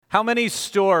How many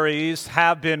stories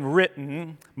have been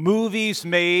written, movies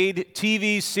made,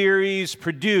 TV series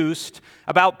produced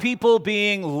about people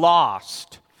being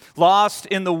lost? Lost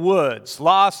in the woods,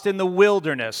 lost in the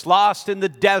wilderness, lost in the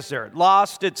desert,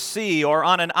 lost at sea or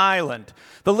on an island.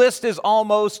 The list is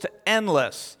almost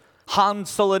endless.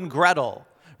 Hansel and Gretel,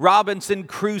 Robinson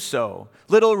Crusoe,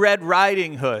 Little Red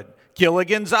Riding Hood,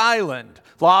 Gilligan's Island,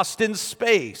 Lost in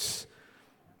Space,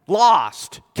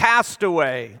 Lost,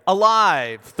 Castaway,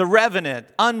 Alive, The Revenant,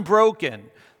 Unbroken,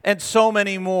 and so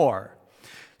many more.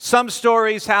 Some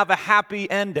stories have a happy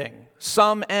ending.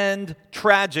 Some end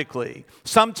tragically.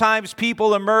 Sometimes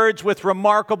people emerge with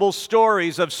remarkable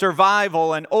stories of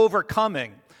survival and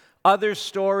overcoming. Other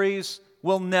stories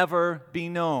will never be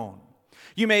known.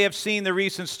 You may have seen the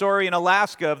recent story in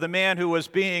Alaska of the man who was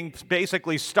being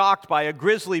basically stalked by a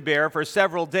grizzly bear for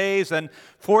several days, and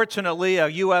fortunately a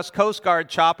U.S. Coast Guard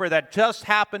chopper that just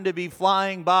happened to be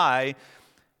flying by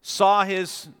saw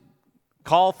his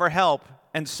call for help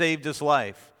and saved his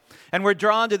life. And we're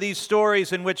drawn to these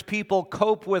stories in which people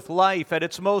cope with life at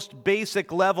its most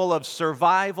basic level of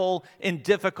survival in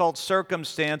difficult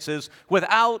circumstances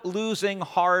without losing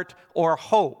heart or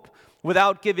hope,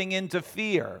 without giving in to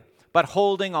fear, but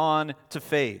holding on to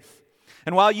faith.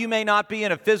 And while you may not be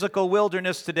in a physical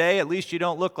wilderness today, at least you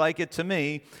don't look like it to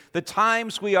me, the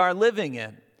times we are living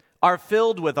in are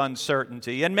filled with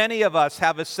uncertainty, and many of us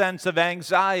have a sense of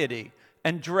anxiety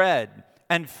and dread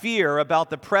and fear about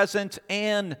the present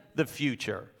and the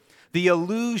future. The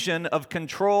illusion of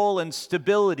control and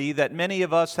stability that many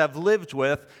of us have lived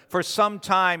with for some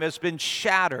time has been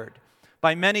shattered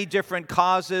by many different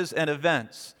causes and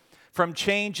events. From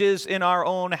changes in our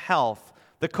own health,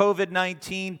 the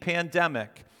COVID-19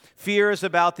 pandemic, fears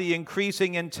about the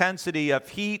increasing intensity of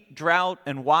heat, drought,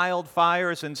 and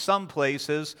wildfires in some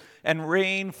places, and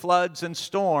rain, floods, and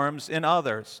storms in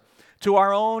others, to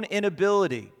our own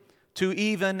inability to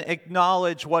even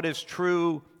acknowledge what is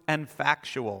true and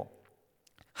factual.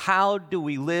 How do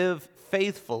we live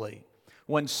faithfully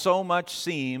when so much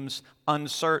seems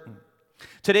uncertain?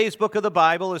 Today's book of the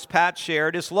Bible, as Pat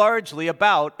shared, is largely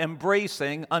about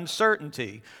embracing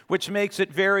uncertainty, which makes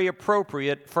it very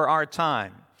appropriate for our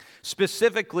time.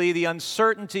 Specifically, the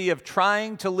uncertainty of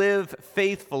trying to live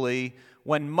faithfully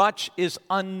when much is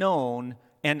unknown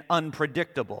and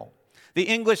unpredictable. The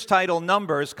English title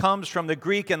Numbers comes from the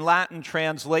Greek and Latin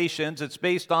translations. It's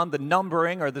based on the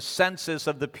numbering or the census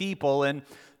of the people in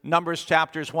Numbers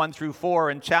chapters 1 through 4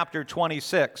 and chapter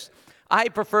 26. I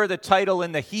prefer the title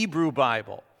in the Hebrew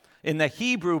Bible. In the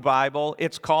Hebrew Bible,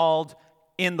 it's called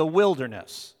In the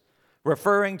Wilderness,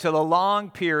 referring to the long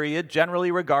period,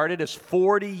 generally regarded as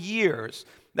 40 years,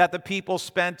 that the people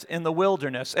spent in the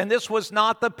wilderness. And this was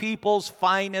not the people's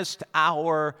finest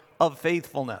hour of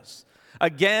faithfulness.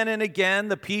 Again and again,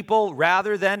 the people,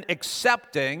 rather than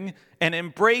accepting and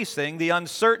embracing the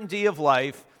uncertainty of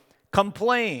life,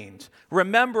 complained,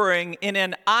 remembering in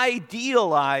an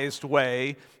idealized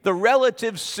way the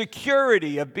relative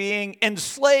security of being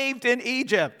enslaved in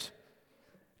Egypt,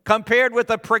 compared with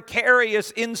the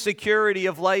precarious insecurity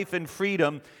of life and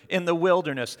freedom in the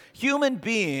wilderness. Human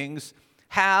beings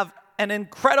have an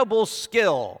incredible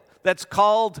skill that's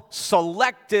called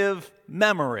selective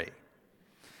memory.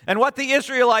 And what the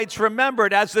Israelites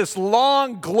remembered as this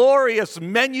long, glorious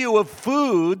menu of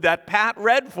food that Pat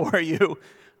read for you,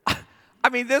 I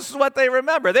mean, this is what they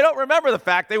remember. They don't remember the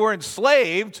fact they were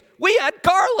enslaved. We had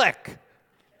garlic.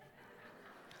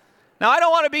 Now, I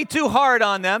don't want to be too hard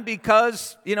on them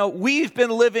because, we've been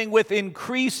living with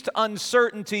increased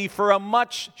uncertainty for a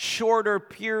much shorter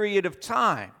period of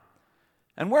time.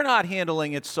 And we're not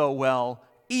handling it so well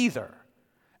either.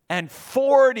 And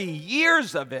 40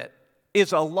 years of it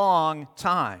is a long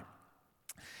time.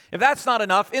 If that's not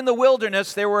enough, in the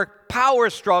wilderness there were power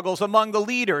struggles among the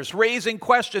leaders, raising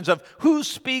questions of who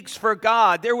speaks for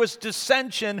God. There was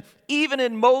dissension even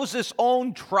in Moses'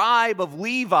 own tribe of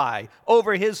Levi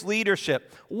over his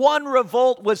leadership. One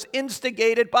revolt was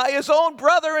instigated by his own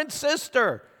brother and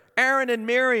sister, Aaron and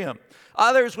Miriam.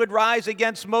 Others would rise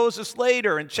against Moses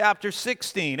later in chapter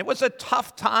 16. It was a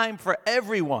tough time for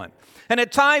everyone. And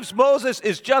at times Moses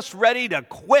is just ready to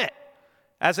quit.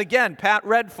 As again, Pat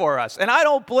read for us. And I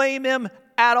don't blame him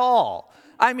at all.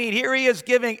 I mean, here he is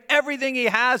giving everything he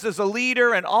has as a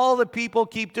leader, and all the people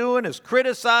keep doing is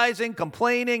criticizing,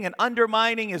 complaining, and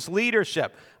undermining his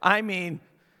leadership. I mean,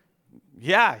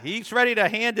 yeah, he's ready to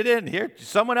hand it in. Here,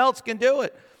 someone else can do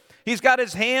it. He's got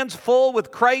his hands full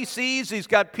with crises. He's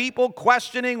got people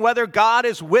questioning whether God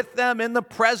is with them in the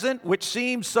present, which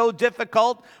seems so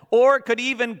difficult, or could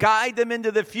even guide them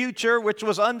into the future, which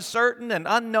was uncertain and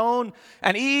unknown.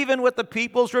 And even with the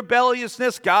people's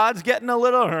rebelliousness, God's getting a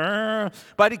little,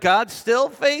 but God's still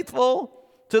faithful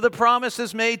to the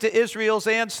promises made to Israel's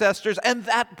ancestors. And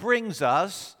that brings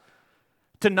us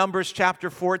to Numbers chapter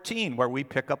 14, where we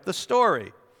pick up the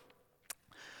story.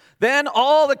 Then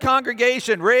all the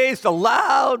congregation raised a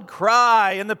loud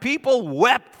cry, and the people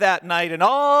wept that night, and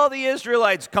all the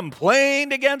Israelites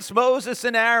complained against Moses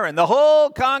and Aaron. The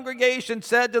whole congregation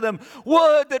said to them,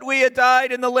 "Would that we had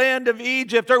died in the land of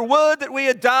Egypt, or would that we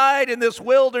had died in this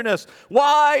wilderness.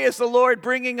 Why is the Lord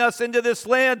bringing us into this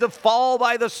land to fall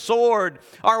by the sword?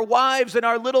 Our wives and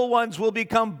our little ones will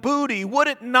become booty. Would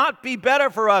it not be better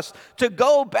for us to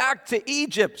go back to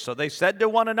Egypt?" So they said to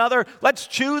one another, "Let's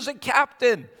choose a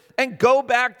captain and go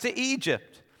back to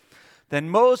Egypt." Then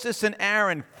Moses and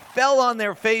Aaron fell on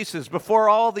their faces before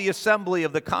all the assembly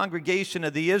of the congregation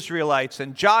of the Israelites,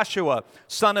 and Joshua,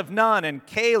 son of Nun, and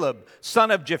Caleb,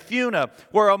 son of Jephunneh,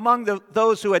 were among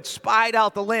those who had spied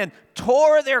out the land,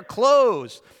 tore their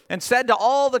clothes, and said to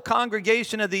all the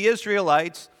congregation of the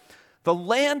Israelites, "The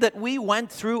land that we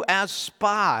went through as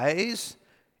spies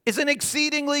is an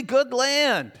exceedingly good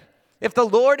land. If the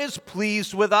Lord is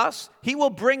pleased with us, he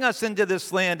will bring us into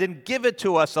this land and give it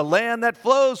to us, a land that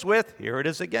flows with," here it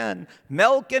is again,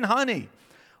 "milk and honey.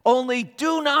 Only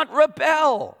do not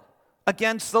rebel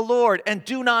against the Lord, and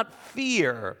do not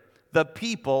fear the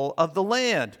people of the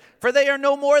land, for they are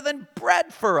no more than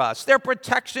bread for us. Their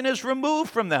protection is removed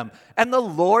from them, and the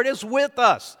Lord is with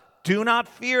us. Do not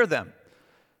fear them."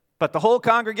 But the whole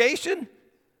congregation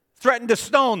threatened to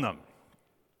stone them.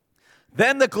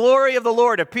 Then the glory of the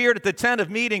Lord appeared at the tent of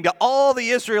meeting to all the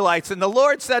Israelites, and the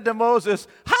Lord said to Moses,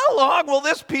 "How long will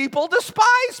this people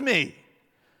despise me?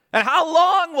 And how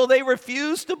long will they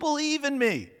refuse to believe in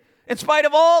me, in spite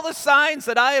of all the signs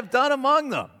that I have done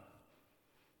among them?"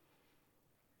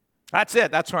 That's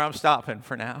it. That's where I'm stopping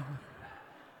for now.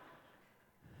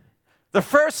 The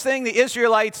first thing the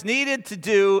Israelites needed to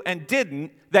do and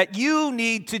didn't, that you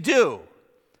need to do,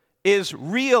 is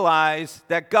realize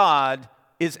that God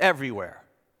is everywhere.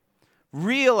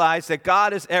 Realize that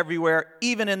God is everywhere,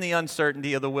 even in the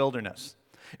uncertainty of the wilderness.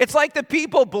 It's like the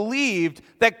people believed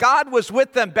that God was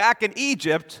with them back in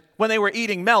Egypt when they were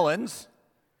eating melons,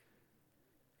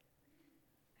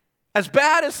 as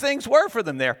bad as things were for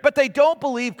them there. But they don't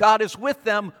believe God is with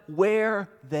them where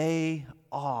they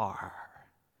are.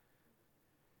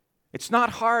 It's not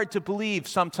hard to believe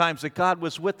sometimes that God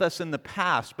was with us in the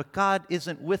past, but God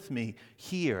isn't with me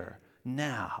here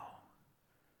now.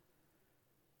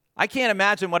 I can't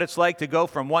imagine what it's like to go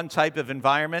from one type of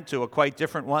environment to a quite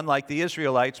different one like the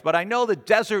Israelites, but I know the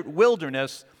desert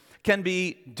wilderness can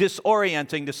be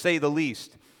disorienting, to say the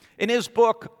least. In his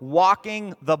book,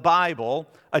 Walking the Bible,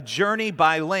 A Journey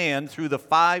by Land Through the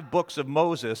 5 Books of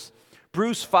Moses,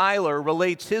 Bruce Feiler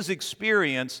relates his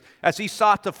experience as he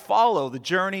sought to follow the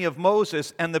journey of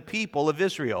Moses and the people of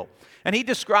Israel. And he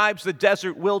describes the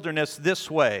desert wilderness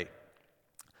this way: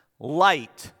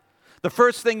 light. The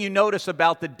first thing you notice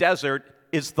about the desert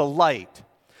is the light.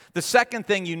 The second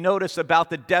thing you notice about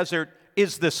the desert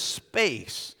is the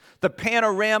space. The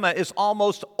panorama is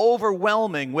almost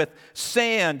overwhelming, with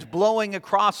sand blowing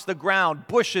across the ground,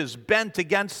 bushes bent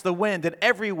against the wind, and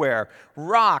everywhere,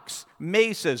 rocks,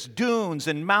 mesas, dunes,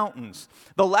 and mountains.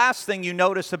 The last thing you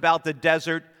notice about the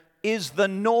desert is the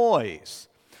noise.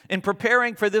 In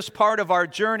preparing for this part of our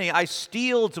journey, I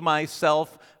steeled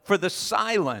myself for the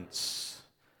silence.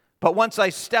 But once I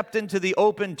stepped into the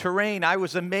open terrain, I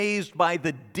was amazed by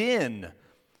the din.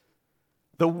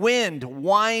 The wind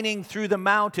whining through the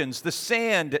mountains, the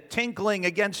sand tinkling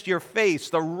against your face,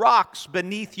 the rocks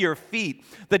beneath your feet.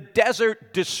 The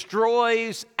desert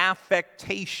destroys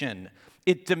affectation.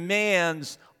 It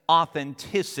demands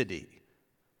authenticity.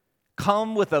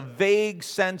 Come with a vague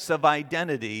sense of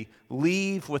identity,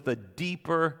 leave with a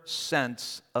deeper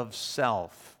sense of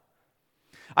self.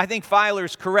 I think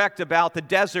Feiler's correct about the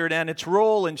desert and its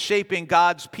role in shaping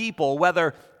God's people,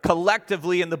 whether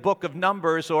collectively in the book of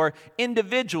Numbers or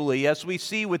individually, as we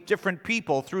see with different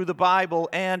people through the Bible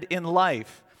and in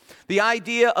life. The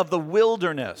idea of the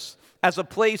wilderness as a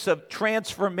place of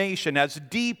transformation has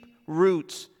deep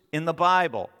roots in the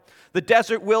Bible. The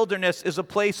desert wilderness is a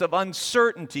place of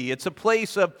uncertainty. It's a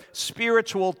place of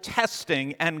spiritual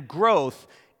testing and growth,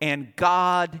 and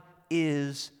God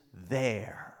is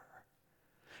there.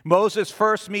 Moses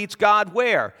first meets God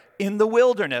where? In the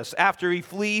wilderness, after he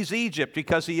flees Egypt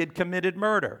because he had committed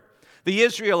murder. The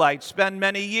Israelites spend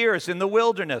many years in the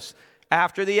wilderness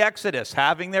after the Exodus,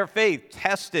 having their faith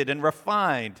tested and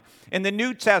refined. In the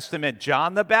New Testament,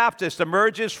 John the Baptist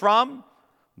emerges from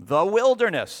the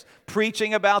wilderness,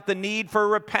 preaching about the need for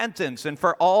repentance and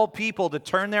for all people to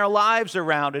turn their lives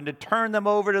around and to turn them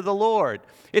over to the Lord.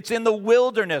 It's in the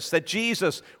wilderness that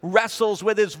Jesus wrestles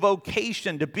with his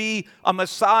vocation to be a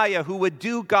Messiah who would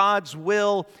do God's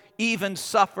will, even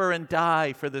suffer and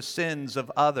die for the sins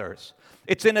of others.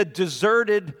 It's in a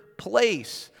deserted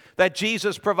place that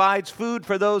Jesus provides food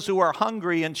for those who are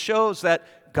hungry and shows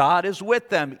that God is with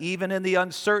them, even in the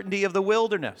uncertainty of the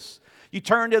wilderness. You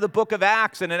turn to the book of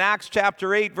Acts, and in Acts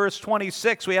chapter 8, verse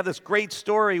 26, we have this great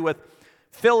story with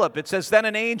Philip. It says, "Then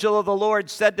an angel of the Lord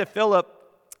said to Philip,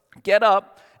 'Get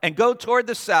up and go toward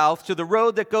the south to the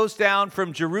road that goes down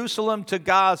from Jerusalem to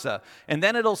Gaza.'" And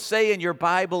then it'll say in your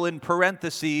Bible in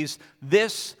parentheses,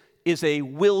 "This is a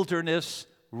wilderness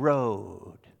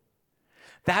road."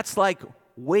 That's like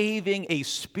waving a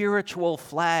spiritual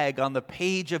flag on the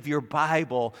page of your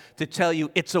Bible to tell you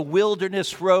it's a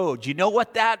wilderness road. You know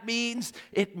what that means?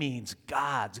 It means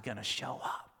God's going to show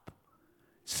up.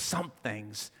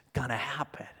 Something's going to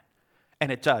happen.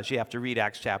 And it does. You have to read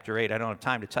Acts chapter 8. I don't have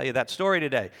time to tell you that story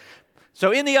today.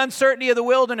 So in the uncertainty of the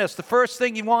wilderness, the first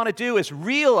thing you want to do is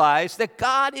realize that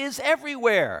God is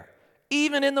everywhere,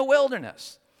 even in the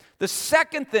wilderness. The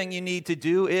second thing you need to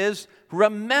do is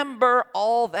remember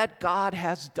all that God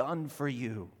has done for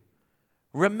you.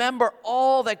 Remember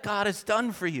all that God has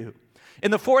done for you.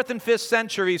 In the 4th and 5th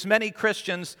centuries, many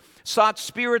Christians sought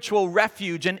spiritual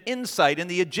refuge and insight in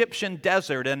the Egyptian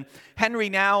desert. And Henry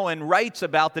Nouwen writes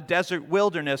about the desert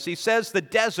wilderness. He says the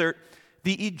desert,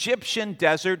 the Egyptian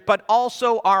desert, but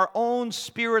also our own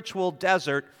spiritual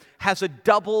desert, has a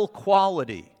double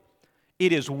quality.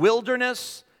 It is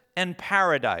wilderness and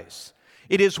paradise.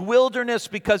 It is wilderness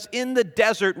because in the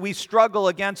desert we struggle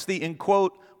against the, in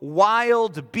quote,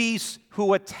 wild beasts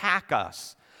who attack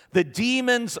us, the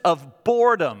demons of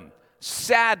boredom,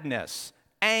 sadness,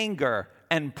 anger,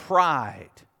 and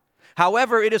pride.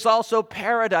 However, it is also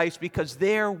paradise because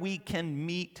there we can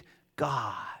meet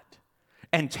God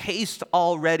and taste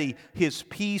already his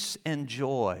peace and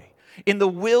joy. In the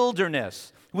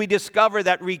wilderness, we discover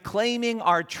that reclaiming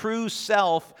our true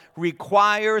self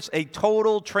requires a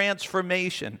total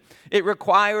transformation. It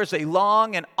requires a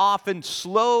long and often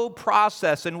slow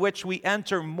process in which we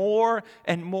enter more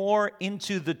and more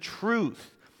into the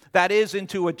truth. That is,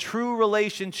 into a true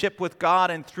relationship with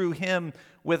God and through him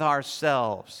with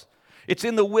ourselves. It's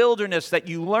in the wilderness that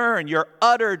you learn your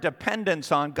utter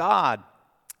dependence on God.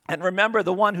 And remember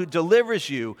the one who delivers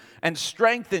you and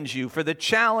strengthens you for the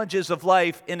challenges of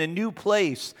life in a new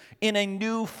place, in a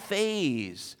new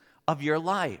phase of your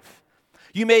life.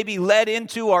 You may be led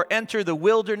into or enter the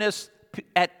wilderness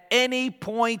at any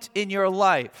point in your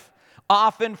life,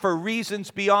 often for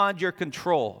reasons beyond your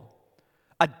control.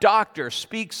 A doctor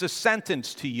speaks a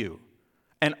sentence to you,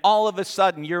 and all of a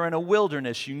sudden you're in a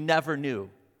wilderness you never knew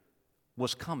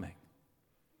was coming.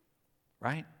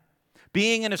 Right?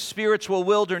 Being in a spiritual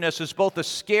wilderness is both a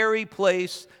scary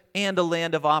place and a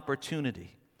land of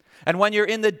opportunity. And when you're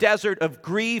in the desert of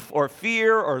grief or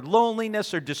fear or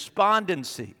loneliness or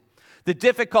despondency, the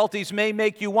difficulties may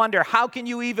make you wonder, how can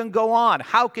you even go on?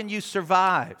 How can you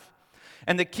survive?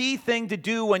 And the key thing to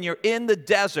do when you're in the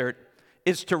desert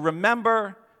is to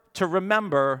remember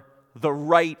the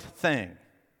right thing.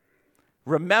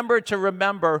 Remember to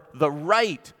remember the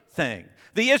right thing.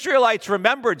 The Israelites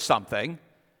remembered something,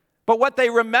 but what they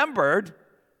remembered,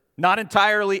 not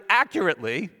entirely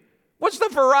accurately, was the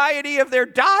variety of their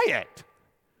diet.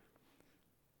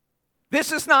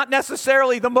 This is not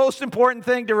necessarily the most important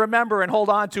thing to remember and hold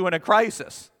on to in a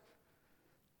crisis.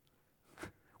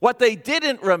 What they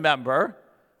didn't remember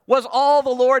was all the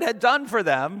Lord had done for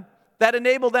them that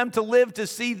enabled them to live to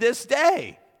see this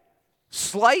day.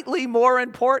 Slightly more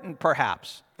important,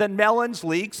 perhaps, than melons,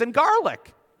 leeks, and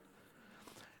garlic.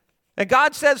 And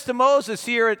God says to Moses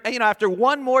here, after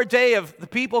one more day of the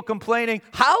people complaining,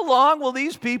 how long will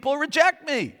these people reject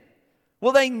me?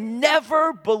 Will they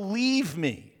never believe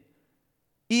me,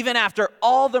 even after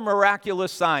all the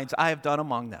miraculous signs I have done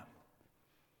among them?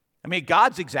 I mean,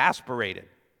 God's exasperated.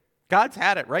 God's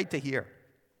had it right to here.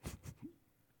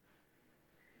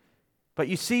 But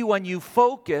you see, when you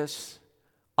focus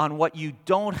on what you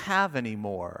don't have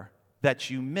anymore that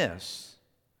you miss,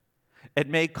 it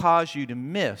may cause you to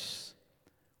miss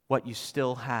what you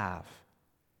still have.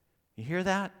 You hear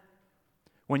that?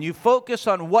 When you focus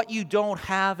on what you don't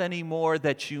have anymore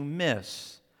that you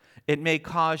miss, it may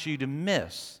cause you to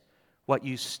miss what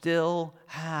you still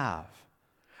have.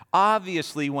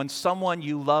 Obviously, when someone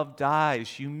you love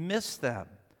dies, you miss them.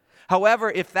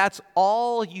 However, if that's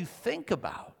all you think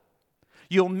about,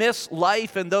 You'll miss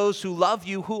life and those who love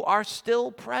you who are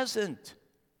still present.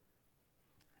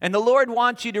 And the Lord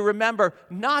wants you to remember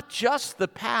not just the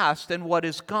past and what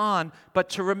is gone, but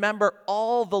to remember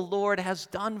all the Lord has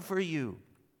done for you.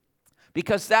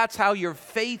 Because that's how your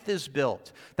faith is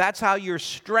built. That's how you're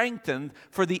strengthened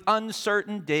for the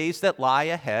uncertain days that lie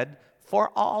ahead for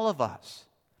all of us.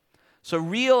 So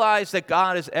realize that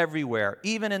God is everywhere,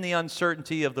 even in the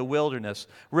uncertainty of the wilderness.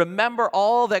 Remember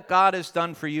all that God has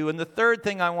done for you. And the third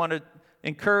thing I want to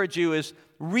encourage you is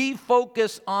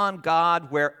refocus on God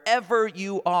wherever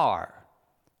you are.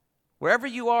 Wherever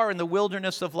you are in the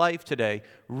wilderness of life today,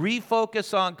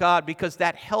 refocus on God because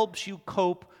that helps you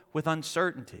cope with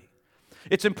uncertainty.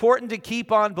 It's important to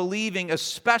keep on believing,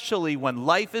 especially when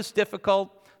life is difficult,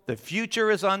 the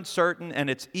future is uncertain, and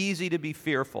it's easy to be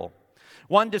fearful.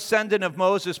 One descendant of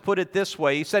Moses put it this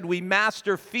way. He said, "We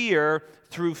master fear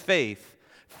through faith.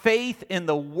 Faith in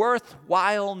the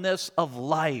worthwhileness of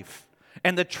life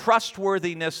and the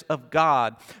trustworthiness of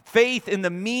God. Faith in the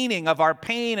meaning of our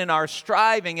pain and our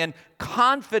striving, and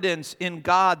confidence in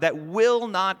God that will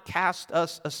not cast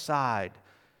us aside.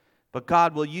 But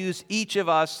God will use each of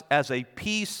us as a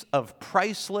piece of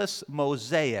priceless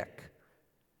mosaic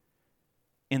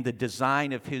in the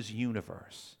design of His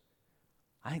universe."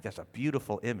 I think that's a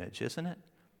beautiful image, isn't it?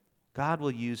 God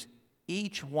will use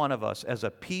each one of us as a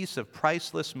piece of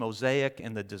priceless mosaic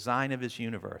in the design of His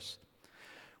universe.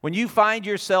 When you find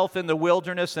yourself in the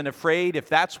wilderness and afraid, if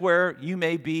that's where you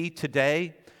may be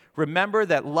today, remember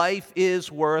that life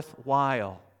is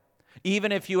worthwhile,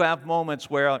 even if you have moments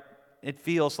where it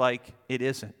feels like it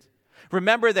isn't.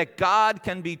 Remember that God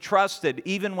can be trusted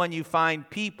even when you find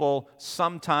people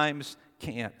sometimes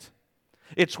can't.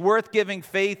 It's worth giving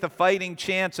faith a fighting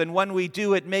chance, and when we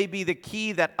do, it may be the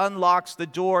key that unlocks the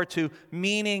door to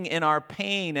meaning in our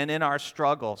pain and in our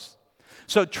struggles.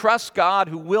 So trust God,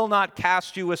 who will not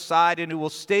cast you aside and who will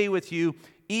stay with you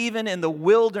even in the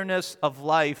wilderness of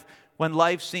life when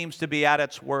life seems to be at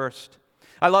its worst.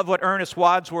 I love what Ernest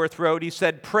Wadsworth wrote. He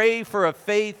said, "Pray for a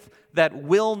faith that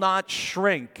will not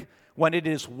shrink when it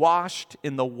is washed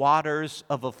in the waters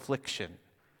of affliction."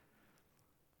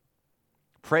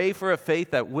 Pray for a faith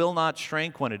that will not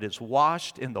shrink when it is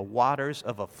washed in the waters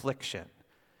of affliction.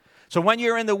 So when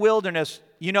you're in the wilderness,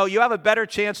 you have a better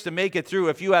chance to make it through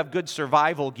if you have good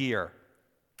survival gear.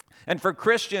 And for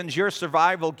Christians, your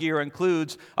survival gear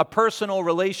includes a personal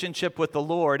relationship with the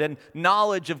Lord and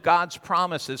knowledge of God's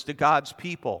promises to God's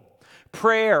people.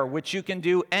 Prayer, which you can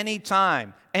do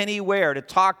anytime, anywhere, to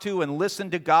talk to and listen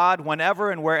to God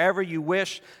whenever and wherever you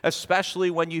wish,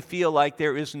 especially when you feel like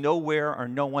there is nowhere or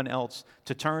no one else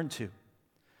to turn to.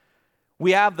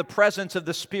 We have the presence of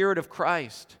the Spirit of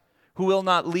Christ, who will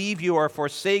not leave you or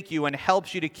forsake you and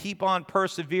helps you to keep on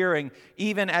persevering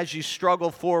even as you struggle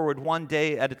forward one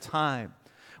day at a time.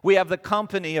 We have the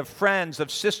company of friends, of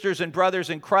sisters and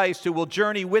brothers in Christ who will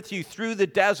journey with you through the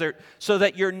desert so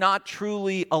that you're not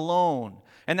truly alone.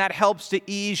 And that helps to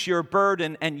ease your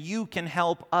burden, and you can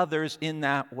help others in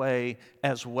that way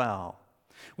as well.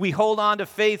 We hold on to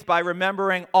faith by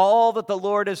remembering all that the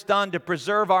Lord has done to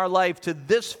preserve our life to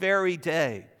this very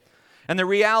day. And the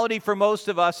reality for most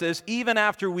of us is, even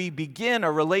after we begin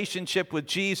a relationship with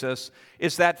Jesus,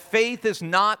 is that faith is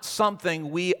not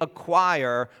something we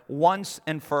acquire once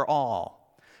and for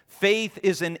all. Faith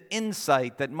is an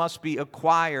insight that must be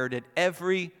acquired at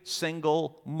every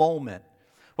single moment.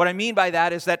 What I mean by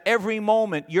that is that every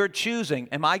moment you're choosing,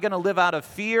 am I going to live out of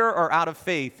fear or out of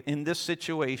faith in this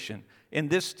situation?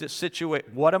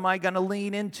 What am I going to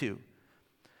lean into?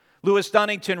 Lewis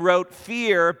Dunnington wrote,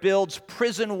 "Fear builds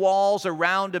prison walls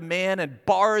around a man and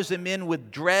bars him in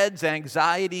with dreads,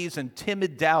 anxieties, and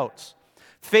timid doubts.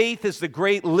 Faith is the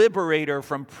great liberator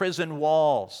from prison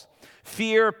walls.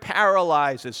 Fear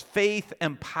paralyzes, faith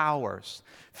empowers.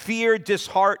 Fear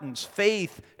disheartens,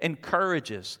 faith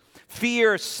encourages.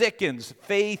 Fear sickens,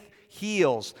 faith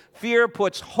heals. Fear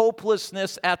puts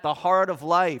hopelessness at the heart of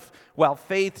life, while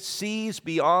faith sees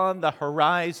beyond the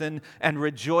horizon and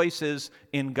rejoices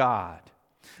in God."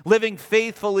 Living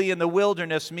faithfully in the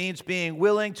wilderness means being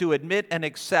willing to admit and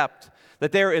accept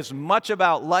that there is much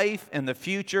about life and the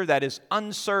future that is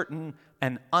uncertain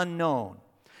and unknown.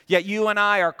 Yet you and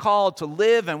I are called to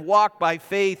live and walk by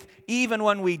faith even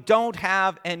when we don't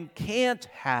have and can't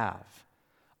have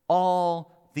all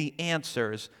the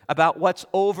answers about what's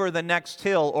over the next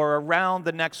hill or around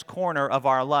the next corner of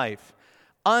our life.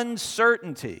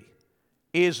 Uncertainty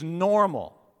is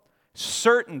normal.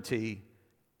 Certainty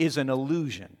is an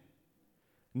illusion.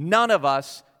 None of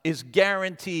us is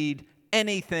guaranteed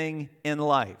anything in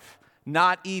life,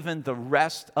 not even the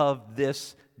rest of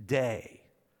this day.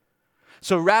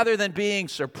 So rather than being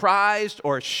surprised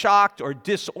or shocked or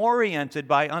disoriented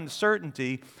by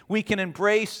uncertainty, we can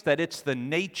embrace that it's the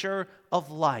nature of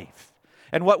life.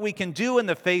 And what we can do in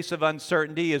the face of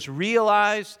uncertainty is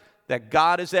realize that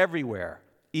God is everywhere,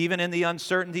 even in the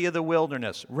uncertainty of the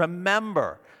wilderness.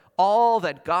 Remember all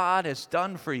that God has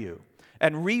done for you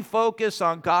and refocus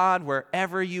on God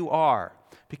wherever you are,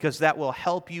 because that will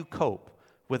help you cope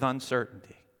with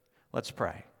uncertainty. Let's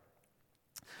pray.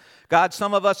 God,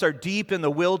 some of us are deep in the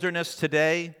wilderness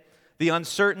today. The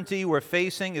uncertainty we're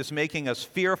facing is making us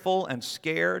fearful and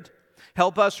scared.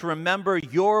 Help us remember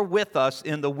you're with us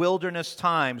in the wilderness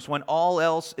times when all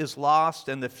else is lost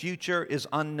and the future is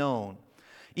unknown.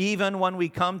 Even when we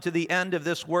come to the end of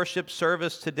this worship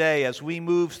service today, as we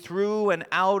move through and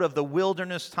out of the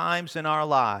wilderness times in our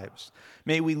lives,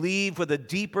 may we leave with a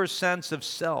deeper sense of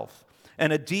self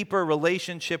and a deeper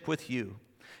relationship with you.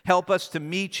 Help us to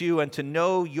meet you and to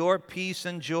know your peace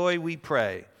and joy, we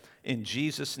pray. In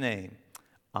Jesus' name,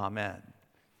 amen.